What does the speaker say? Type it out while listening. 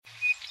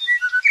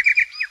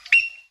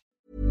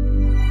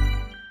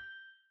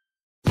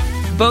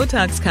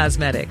Botox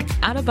Cosmetic,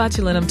 out of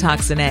botulinum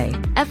toxin A,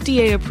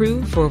 FDA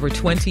approved for over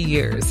 20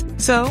 years.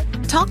 So,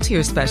 talk to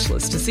your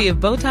specialist to see if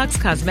Botox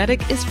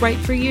Cosmetic is right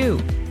for you.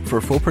 For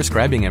full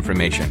prescribing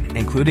information,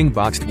 including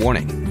boxed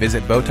warning,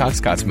 visit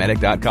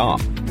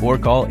BotoxCosmetic.com or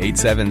call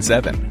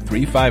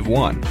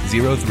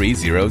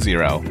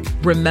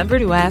 877-351-0300. Remember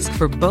to ask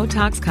for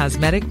Botox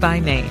Cosmetic by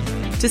name.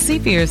 To see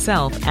for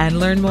yourself and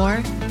learn more,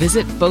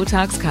 visit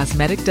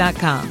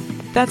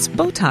BotoxCosmetic.com. That's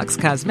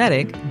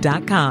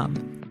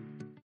BotoxCosmetic.com.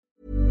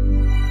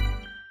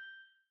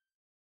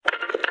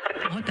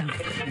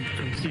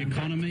 The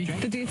economy.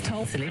 The death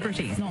toll.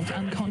 Celebrities not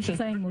unconscious.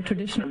 Saying more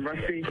traditional.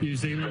 Rugby. New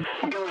Zealand.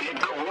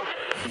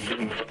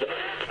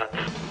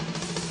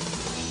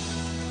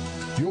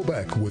 You're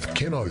back with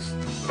Ken Oath,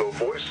 the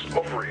voice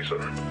of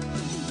reason.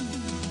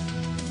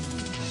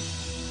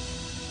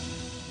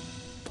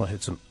 I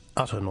had some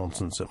utter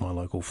nonsense at my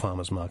local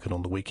farmers market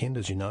on the weekend.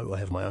 As you know, I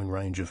have my own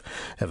range of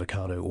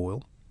avocado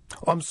oil.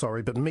 I'm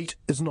sorry, but meat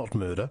is not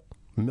murder.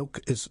 Milk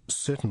is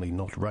certainly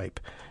not rape,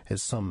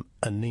 as some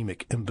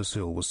anemic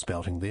imbecile was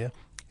spouting there.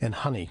 And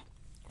honey.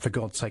 For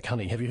God's sake,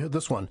 honey. Have you heard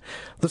this one?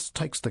 This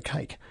takes the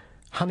cake.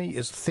 Honey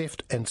is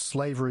theft and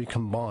slavery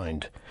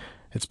combined.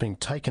 It's being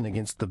taken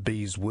against the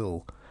bees'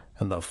 will,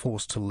 and they're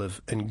forced to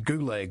live in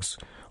gulags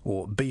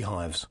or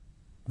beehives.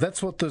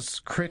 That's what this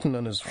cretin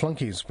and his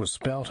flunkies were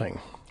spouting.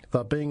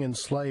 They're being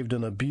enslaved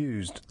and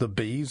abused, the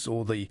bees,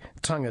 or the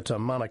tangata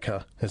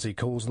manaka, as he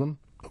calls them.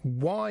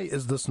 Why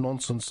is this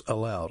nonsense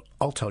allowed?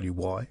 I'll tell you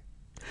why.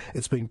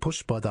 It's been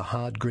pushed by the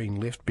hard green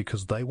left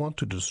because they want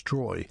to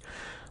destroy,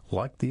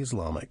 like the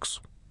Islamics,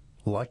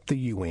 like the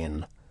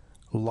UN,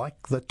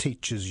 like the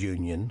Teachers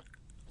Union,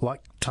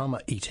 like Tama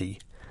Iti,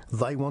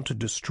 they want to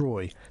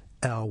destroy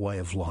our way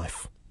of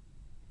life.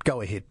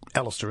 Go ahead.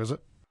 Alistair, is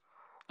it?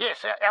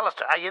 Yes,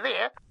 Alistair, are you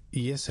there?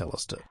 Yes,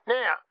 Alistair.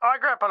 Now, I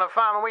grew up on a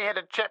farm and we had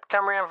a chap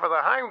come round for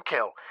the home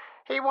kill.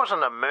 He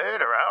wasn't a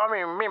murderer. I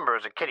mean, remember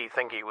as a kid he'd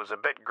think he was a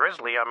bit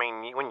grisly. I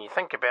mean, when you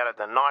think about it,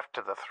 the knife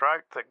to the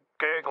throat, the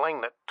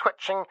gurgling, the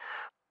twitching.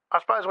 I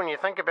suppose when you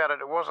think about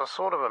it, it was a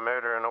sort of a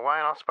murder in a way,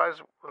 and I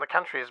suppose the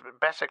country is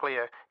basically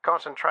a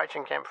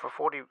concentration camp for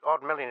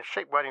 40-odd million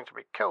sheep waiting to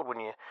be killed when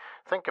you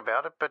think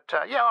about it. But,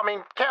 yeah, I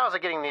mean, cows are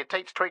getting their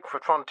teats tweaked for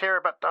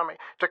Fonterra, but, I mean,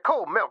 to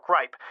call milk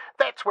rape,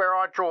 that's where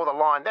I draw the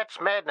line.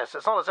 That's madness.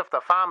 It's not as if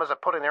the farmers are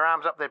putting their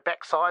arms up their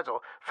backsides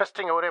or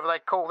fisting or whatever they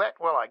call that.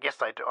 Well, I guess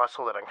they do. I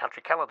saw that on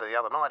Country Calendar the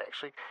other night,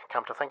 actually,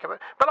 come to think of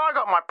it. But I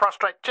got my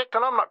prostate checked,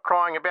 and I'm not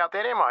crying about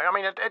that, am I? I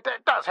mean, it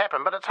does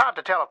happen, but it's hard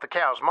to tell if the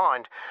cow's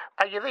mind.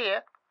 Are you there?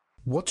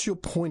 What's your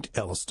point,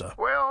 Alistair?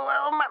 Well,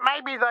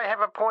 maybe they have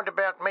a point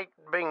about meat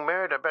being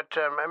murder, but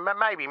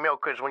maybe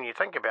milk is when you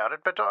think about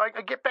it. But I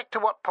get back to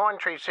what Pine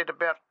Tree said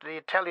about the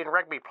Italian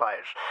rugby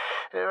players.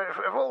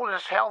 If all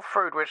this health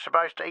food we're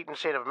supposed to eat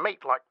instead of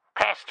meat, like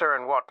pasta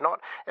and whatnot,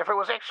 if it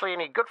was actually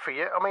any good for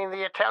you, I mean,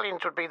 the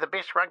Italians would be the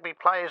best rugby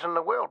players in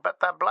the world,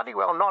 but they're bloody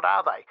well not,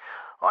 are they?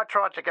 I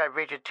tried to go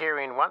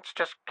vegetarian once,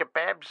 just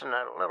kebabs and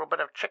a little bit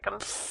of chicken.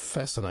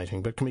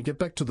 Fascinating, but can we get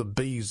back to the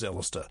bees,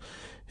 Alistair?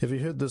 Have you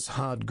heard this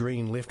hard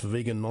green left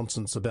vegan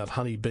nonsense about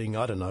honey being,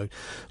 I don't know,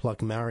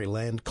 like Maori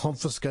land,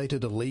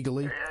 confiscated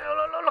illegally?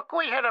 Look,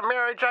 we had a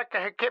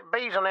marriageaker who kept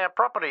bees on our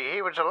property.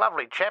 He was a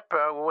lovely chap,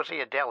 or was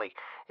he a deli?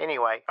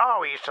 Anyway,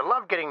 we used to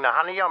love getting the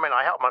honey. I mean,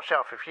 I helped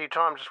myself a few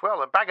times as well.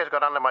 The buggers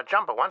got under my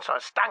jumper once, I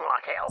stung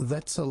like hell.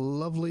 That's a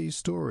lovely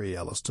story,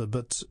 Alistair,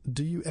 but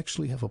do you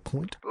actually have a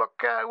point?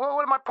 Look,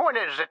 well, my point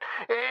is that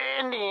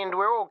in the end,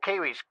 we're all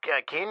Kiwis,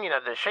 Ken. You know,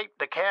 the sheep,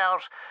 the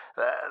cows,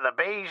 the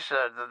bees,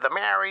 the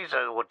Maoris,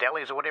 or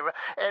delis or whatever.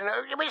 And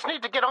we just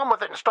need to get on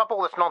with it and stop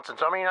all this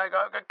nonsense. I mean,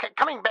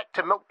 coming back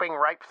to milk being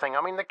rape thing,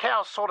 I mean, the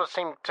cows sort of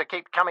seem to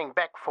keep coming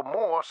back for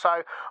more, so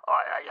I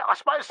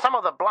suppose some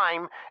of the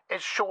blame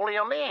is surely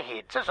on their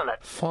heads, isn't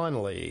it?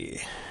 Finally,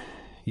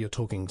 you're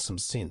talking some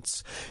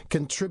sense.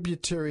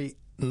 Contributory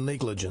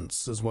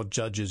negligence is what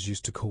judges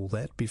used to call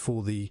that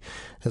before the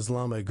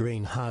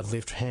Islamo-green hard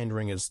left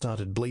hand-wringers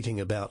started bleating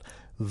about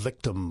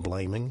victim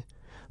blaming.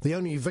 The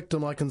only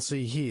victim I can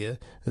see here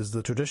is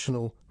the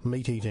traditional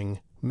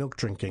meat-eating,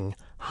 milk-drinking,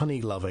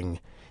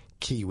 honey-loving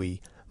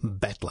Kiwi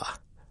battler.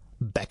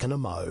 Back in a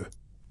mo.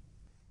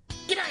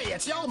 G'day,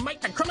 it's your old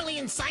mate, the criminally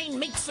insane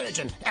meat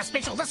surgeon. Our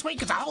special this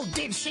week is a whole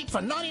dead sheep for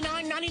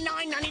 $99.99.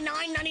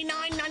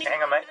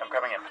 Hang on, mate, I'm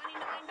coming in.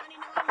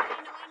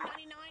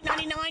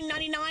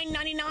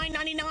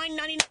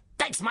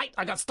 Thanks, mate.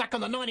 I got stuck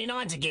on the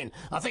 99s again.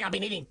 I think I've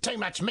been eating too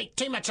much meat,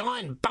 too much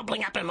iron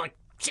bubbling up in my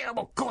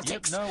terrible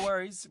cortex. No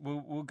worries.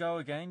 We'll go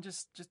again.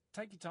 Just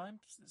take your time.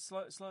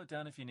 Slow it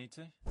down if you need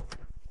to.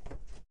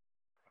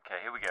 Okay,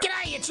 here we go.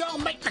 G'day, it's your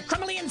old mate, the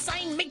criminally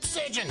insane meat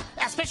surgeon.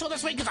 Our special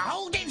this week is a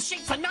whole dead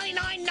sheep for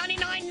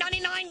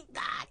 $99.99.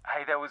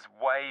 Hey, that was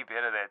way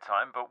better that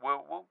time, but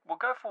we'll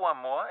go for one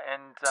more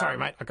and... Sorry,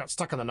 mate, I got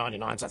stuck on the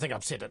 99s. I think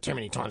I've said it too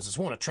many times. It's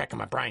worn a track in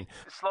my brain.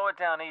 Slow it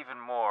down even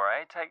more,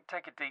 eh?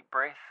 Take a deep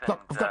breath and...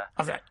 Look,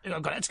 I've got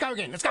it. Let's go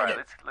again. Let's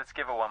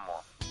give it one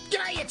more.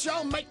 G'day, it's your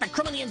old mate, the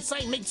criminally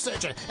insane meat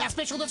surgeon. Our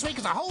special this week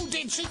is a whole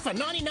dead sheep for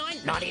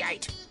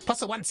 $99.98.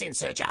 Plus a 1 cent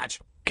surcharge.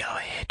 Go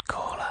ahead,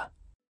 caller.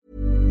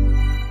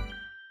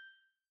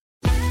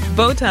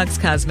 Botox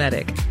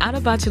Cosmetic, out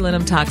of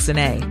botulinum toxin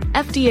A,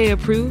 FDA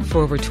approved for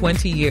over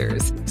 20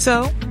 years.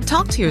 So,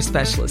 talk to your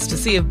specialist to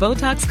see if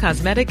Botox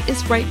Cosmetic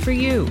is right for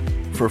you.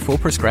 For full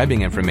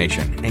prescribing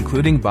information,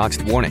 including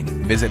boxed warning,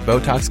 visit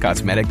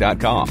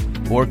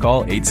BotoxCosmetic.com or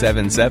call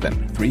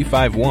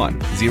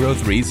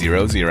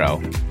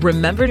 877-351-0300.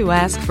 Remember to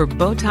ask for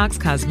Botox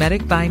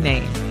Cosmetic by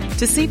name.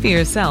 To see for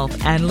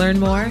yourself and learn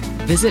more,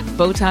 visit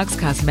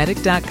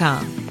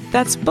BotoxCosmetic.com.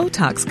 That's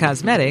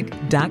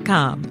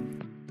BotoxCosmetic.com.